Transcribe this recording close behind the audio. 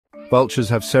Vultures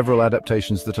have several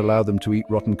adaptations that allow them to eat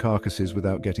rotten carcasses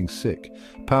without getting sick.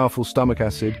 Powerful stomach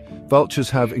acid. Vultures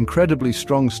have incredibly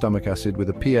strong stomach acid with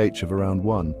a pH of around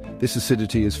 1. This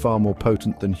acidity is far more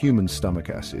potent than human stomach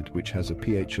acid, which has a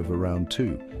pH of around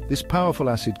 2. This powerful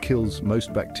acid kills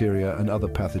most bacteria and other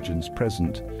pathogens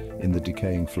present in the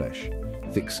decaying flesh.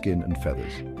 Thick skin and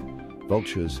feathers.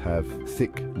 Vultures have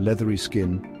thick, leathery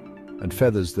skin and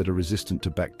feathers that are resistant to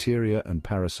bacteria and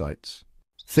parasites.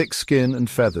 Thick skin and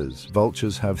feathers.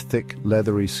 Vultures have thick,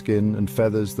 leathery skin and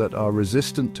feathers that are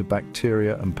resistant to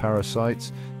bacteria and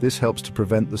parasites. This helps to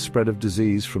prevent the spread of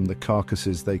disease from the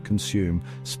carcasses they consume.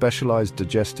 Specialized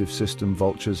digestive system.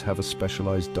 Vultures have a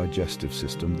specialized digestive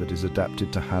system that is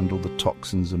adapted to handle the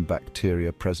toxins and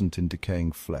bacteria present in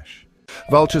decaying flesh.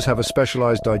 Vultures have a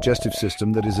specialized digestive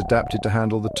system that is adapted to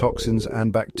handle the toxins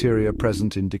and bacteria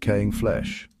present in decaying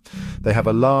flesh. They have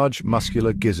a large,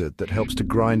 muscular gizzard that helps to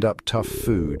grind up tough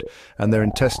food, and their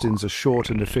intestines are short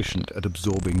and efficient at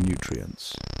absorbing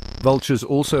nutrients. Vultures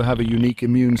also have a unique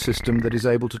immune system that is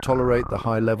able to tolerate the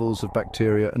high levels of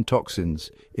bacteria and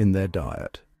toxins in their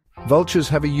diet. Vultures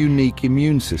have a unique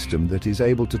immune system that is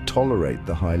able to tolerate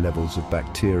the high levels of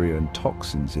bacteria and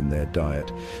toxins in their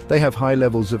diet. They have high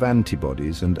levels of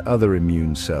antibodies and other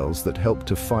immune cells that help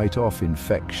to fight off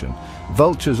infection.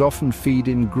 Vultures often feed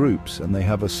in groups, and they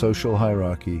have a social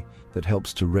hierarchy that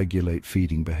helps to regulate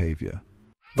feeding behavior.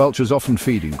 Vultures often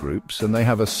feed in groups, and they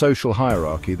have a social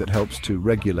hierarchy that helps to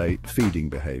regulate feeding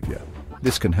behavior.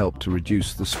 This can help to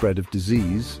reduce the spread of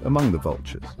disease among the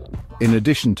vultures. In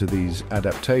addition to these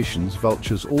adaptations,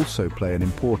 vultures also play an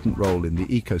important role in the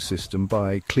ecosystem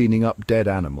by cleaning up dead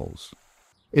animals.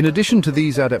 In addition to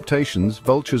these adaptations,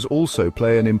 vultures also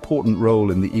play an important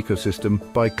role in the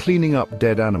ecosystem by cleaning up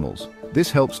dead animals.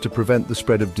 This helps to prevent the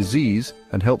spread of disease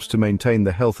and helps to maintain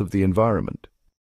the health of the environment.